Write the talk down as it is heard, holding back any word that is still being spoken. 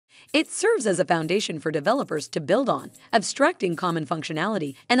It serves as a foundation for developers to build on, abstracting common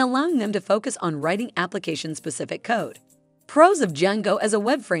functionality and allowing them to focus on writing application-specific code. Pros of Django as a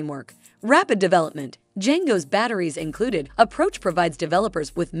web framework. Rapid development. Django's batteries included approach provides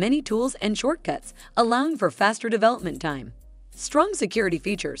developers with many tools and shortcuts, allowing for faster development time. Strong security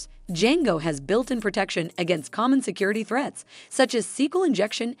features. Django has built-in protection against common security threats, such as SQL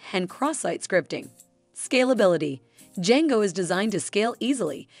injection and cross-site scripting. Scalability. Django is designed to scale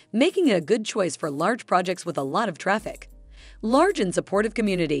easily, making it a good choice for large projects with a lot of traffic. Large and supportive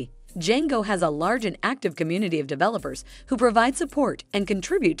community. Django has a large and active community of developers who provide support and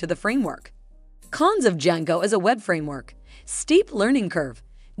contribute to the framework. Cons of Django as a web framework. Steep learning curve.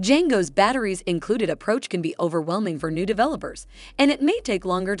 Django's batteries included approach can be overwhelming for new developers, and it may take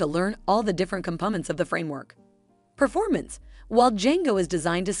longer to learn all the different components of the framework. Performance. While Django is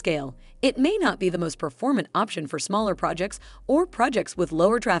designed to scale, it may not be the most performant option for smaller projects or projects with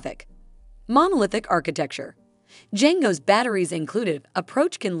lower traffic. Monolithic architecture. Django's batteries included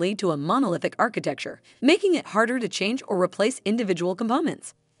approach can lead to a monolithic architecture, making it harder to change or replace individual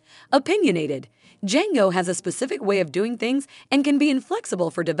components. Opinionated. Django has a specific way of doing things and can be inflexible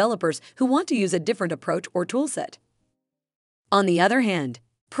for developers who want to use a different approach or toolset. On the other hand,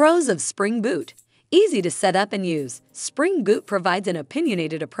 pros of Spring Boot. Easy to set up and use. Spring Boot provides an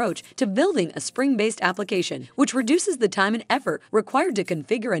opinionated approach to building a Spring-based application, which reduces the time and effort required to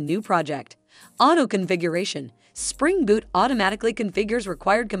configure a new project. Auto-configuration. Spring Boot automatically configures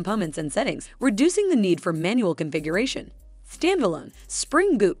required components and settings, reducing the need for manual configuration. Standalone.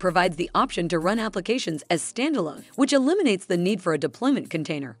 Spring Boot provides the option to run applications as standalone, which eliminates the need for a deployment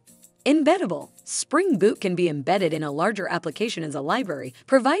container. Embeddable. Spring Boot can be embedded in a larger application as a library,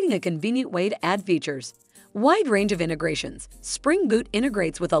 providing a convenient way to add features. Wide range of integrations. Spring Boot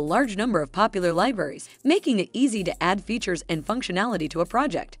integrates with a large number of popular libraries, making it easy to add features and functionality to a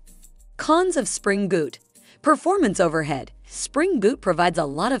project. Cons of Spring Boot. Performance overhead. Spring Boot provides a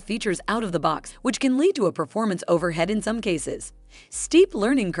lot of features out of the box, which can lead to a performance overhead in some cases. Steep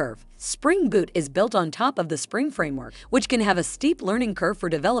learning curve. Spring Boot is built on top of the Spring framework, which can have a steep learning curve for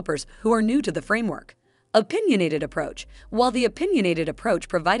developers who are new to the framework. Opinionated approach. While the opinionated approach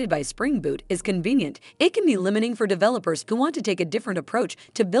provided by Spring Boot is convenient, it can be limiting for developers who want to take a different approach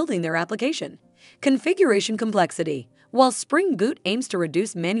to building their application. Configuration complexity. While Spring Boot aims to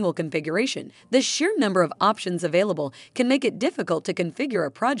reduce manual configuration, the sheer number of options available can make it difficult to configure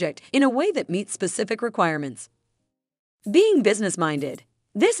a project in a way that meets specific requirements. Being business-minded.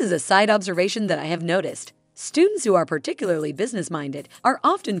 This is a side observation that I have noticed. Students who are particularly business-minded are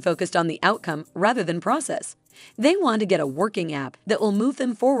often focused on the outcome rather than process. They want to get a working app that will move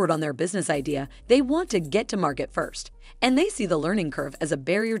them forward on their business idea. They want to get to market first, and they see the learning curve as a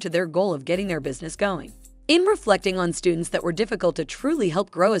barrier to their goal of getting their business going. In reflecting on students that were difficult to truly help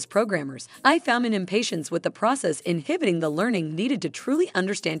grow as programmers, I found an impatience with the process inhibiting the learning needed to truly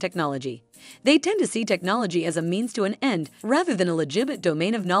understand technology. They tend to see technology as a means to an end rather than a legitimate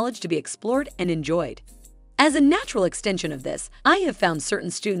domain of knowledge to be explored and enjoyed. As a natural extension of this, I have found certain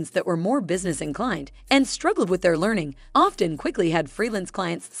students that were more business inclined and struggled with their learning, often quickly had freelance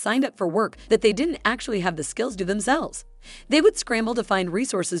clients signed up for work that they didn't actually have the skills to themselves. They would scramble to find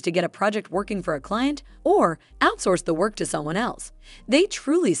resources to get a project working for a client or outsource the work to someone else. They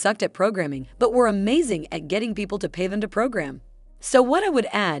truly sucked at programming, but were amazing at getting people to pay them to program. So what I would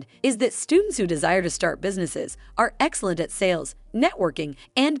add is that students who desire to start businesses are excellent at sales, networking,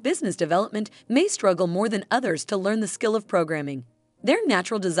 and business development may struggle more than others to learn the skill of programming. Their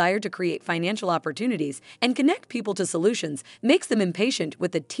natural desire to create financial opportunities and connect people to solutions makes them impatient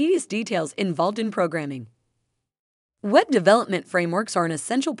with the tedious details involved in programming. Web development frameworks are an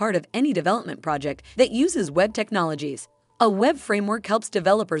essential part of any development project that uses web technologies. A web framework helps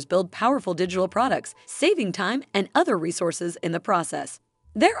developers build powerful digital products, saving time and other resources in the process.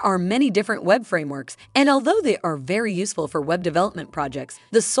 There are many different web frameworks, and although they are very useful for web development projects,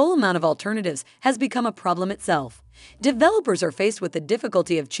 the sole amount of alternatives has become a problem itself. Developers are faced with the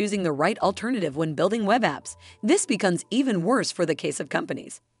difficulty of choosing the right alternative when building web apps. This becomes even worse for the case of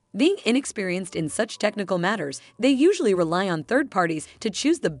companies. Being inexperienced in such technical matters, they usually rely on third parties to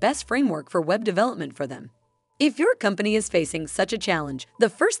choose the best framework for web development for them. If your company is facing such a challenge, the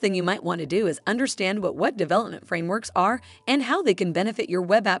first thing you might want to do is understand what web development frameworks are and how they can benefit your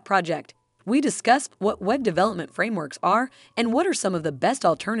web app project. We discuss what web development frameworks are and what are some of the best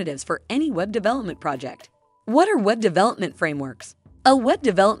alternatives for any web development project. What are web development frameworks? A web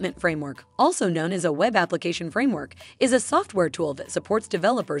development framework, also known as a web application framework, is a software tool that supports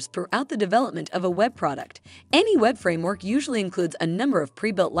developers throughout the development of a web product. Any web framework usually includes a number of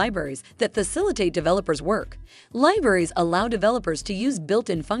pre-built libraries that facilitate developers' work. Libraries allow developers to use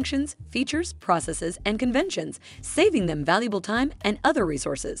built-in functions, features, processes, and conventions, saving them valuable time and other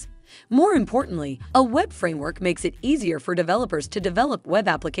resources. More importantly, a web framework makes it easier for developers to develop web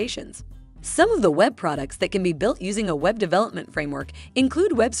applications. Some of the web products that can be built using a web development framework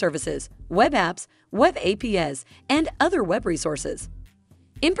include web services, web apps, web APIs, and other web resources.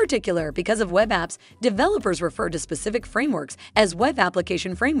 In particular, because of web apps, developers refer to specific frameworks as web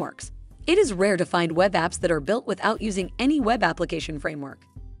application frameworks. It is rare to find web apps that are built without using any web application framework.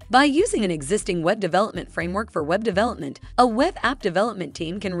 By using an existing web development framework for web development, a web app development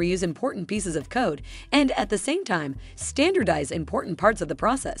team can reuse important pieces of code and, at the same time, standardize important parts of the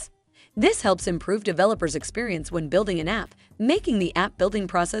process. This helps improve developers' experience when building an app, making the app building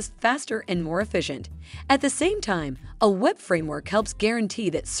process faster and more efficient. At the same time, a web framework helps guarantee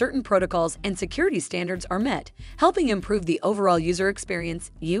that certain protocols and security standards are met, helping improve the overall user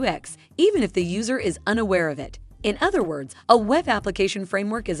experience, UX, even if the user is unaware of it. In other words, a web application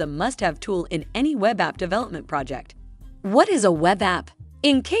framework is a must-have tool in any web app development project. What is a web app?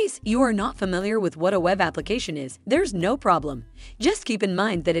 In case you are not familiar with what a web application is, there's no problem. Just keep in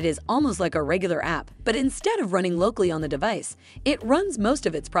mind that it is almost like a regular app, but instead of running locally on the device, it runs most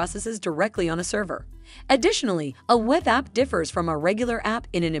of its processes directly on a server. Additionally, a web app differs from a regular app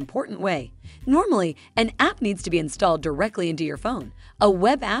in an important way. Normally, an app needs to be installed directly into your phone. A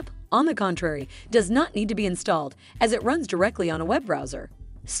web app, on the contrary, does not need to be installed as it runs directly on a web browser.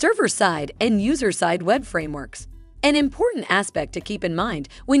 Server-side and user-side web frameworks. An important aspect to keep in mind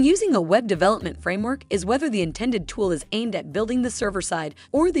when using a web development framework is whether the intended tool is aimed at building the server side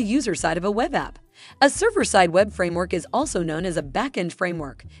or the user side of a web app. A server-side web framework is also known as a back-end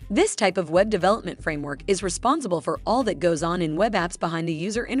framework. This type of web development framework is responsible for all that goes on in web apps behind the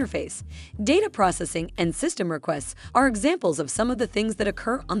user interface. Data processing and system requests are examples of some of the things that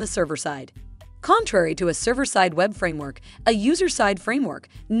occur on the server side. Contrary to a server-side web framework, a user-side framework,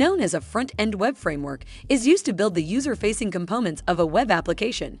 known as a front-end web framework, is used to build the user-facing components of a web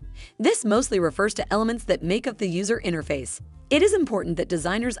application. This mostly refers to elements that make up the user interface. It is important that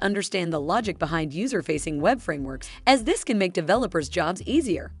designers understand the logic behind user-facing web frameworks, as this can make developers' jobs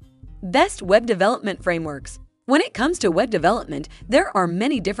easier. Best web development frameworks. When it comes to web development, there are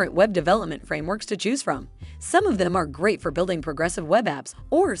many different web development frameworks to choose from. Some of them are great for building progressive web apps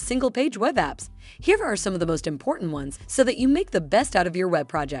or single-page web apps. Here are some of the most important ones so that you make the best out of your web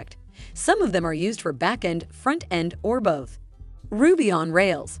project. Some of them are used for back-end, front-end, or both. Ruby on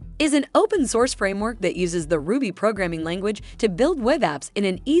Rails is an open-source framework that uses the Ruby programming language to build web apps in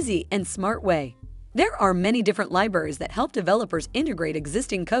an easy and smart way. There are many different libraries that help developers integrate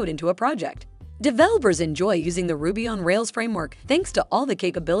existing code into a project. Developers enjoy using the Ruby on Rails framework thanks to all the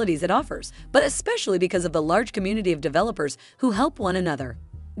capabilities it offers, but especially because of the large community of developers who help one another.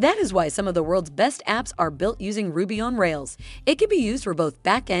 That is why some of the world's best apps are built using Ruby on Rails. It can be used for both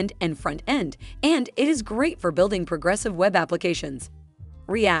back-end and front-end, and it is great for building progressive web applications.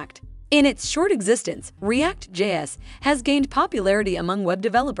 React. In its short existence, React.js has gained popularity among web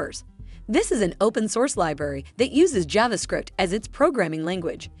developers. This is an open-source library that uses JavaScript as its programming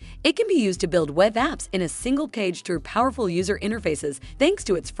language. It can be used to build web apps in a single page through powerful user interfaces thanks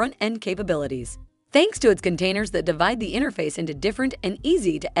to its front-end capabilities. Thanks to its containers that divide the interface into different and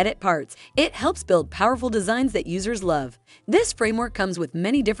easy-to-edit parts, it helps build powerful designs that users love. This framework comes with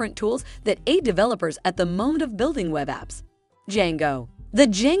many different tools that aid developers at the moment of building web apps. Django. The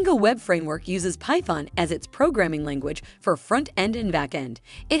Django web framework uses Python as its programming language for front-end and back-end.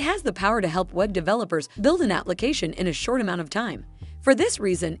 It has the power to help web developers build an application in a short amount of time. For this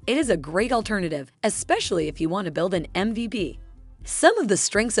reason, it is a great alternative, especially if you want to build an MVP. Some of the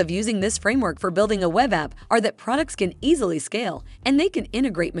strengths of using this framework for building a web app are that products can easily scale and they can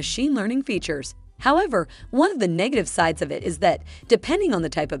integrate machine learning features. However, one of the negative sides of it is that, depending on the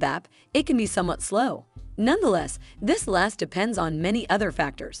type of app, it can be somewhat slow. Nonetheless, this last depends on many other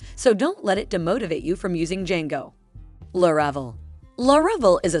factors, so don't let it demotivate you from using Django. Laravel.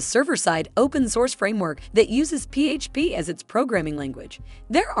 Laravel is a server-side open-source framework that uses PHP as its programming language.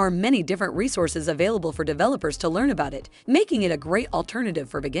 There are many different resources available for developers to learn about it, making it a great alternative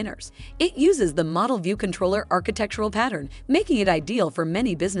for beginners. It uses the Model View Controller architectural pattern, making it ideal for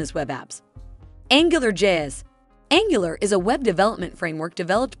many business web apps. AngularJS. Angular is a web development framework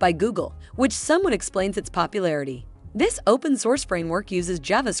developed by Google, which somewhat explains its popularity. This open-source framework uses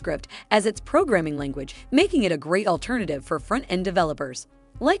JavaScript as its programming language, making it a great alternative for front-end developers.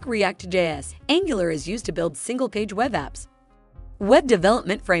 Like React.js, Angular is used to build single-page web apps. Web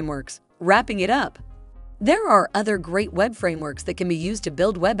development frameworks. Wrapping it up. There are other great web frameworks that can be used to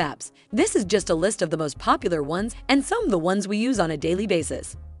build web apps. This is just a list of the most popular ones and some of the ones we use on a daily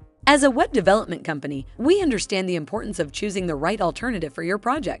basis. As a web development company, we understand the importance of choosing the right alternative for your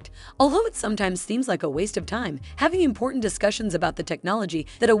project. Although it sometimes seems like a waste of time, having important discussions about the technology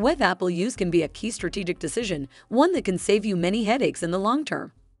that a web app will use can be a key strategic decision, one that can save you many headaches in the long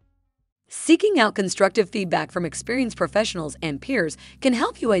term. Seeking out constructive feedback from experienced professionals and peers can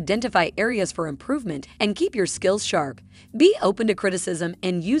help you identify areas for improvement and keep your skills sharp. Be open to criticism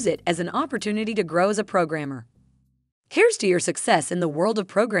and use it as an opportunity to grow as a programmer. Here's to your success in the world of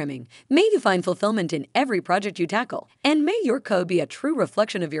programming. May you find fulfillment in every project you tackle, and may your code be a true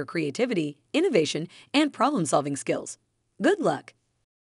reflection of your creativity, innovation, and problem-solving skills. Good luck!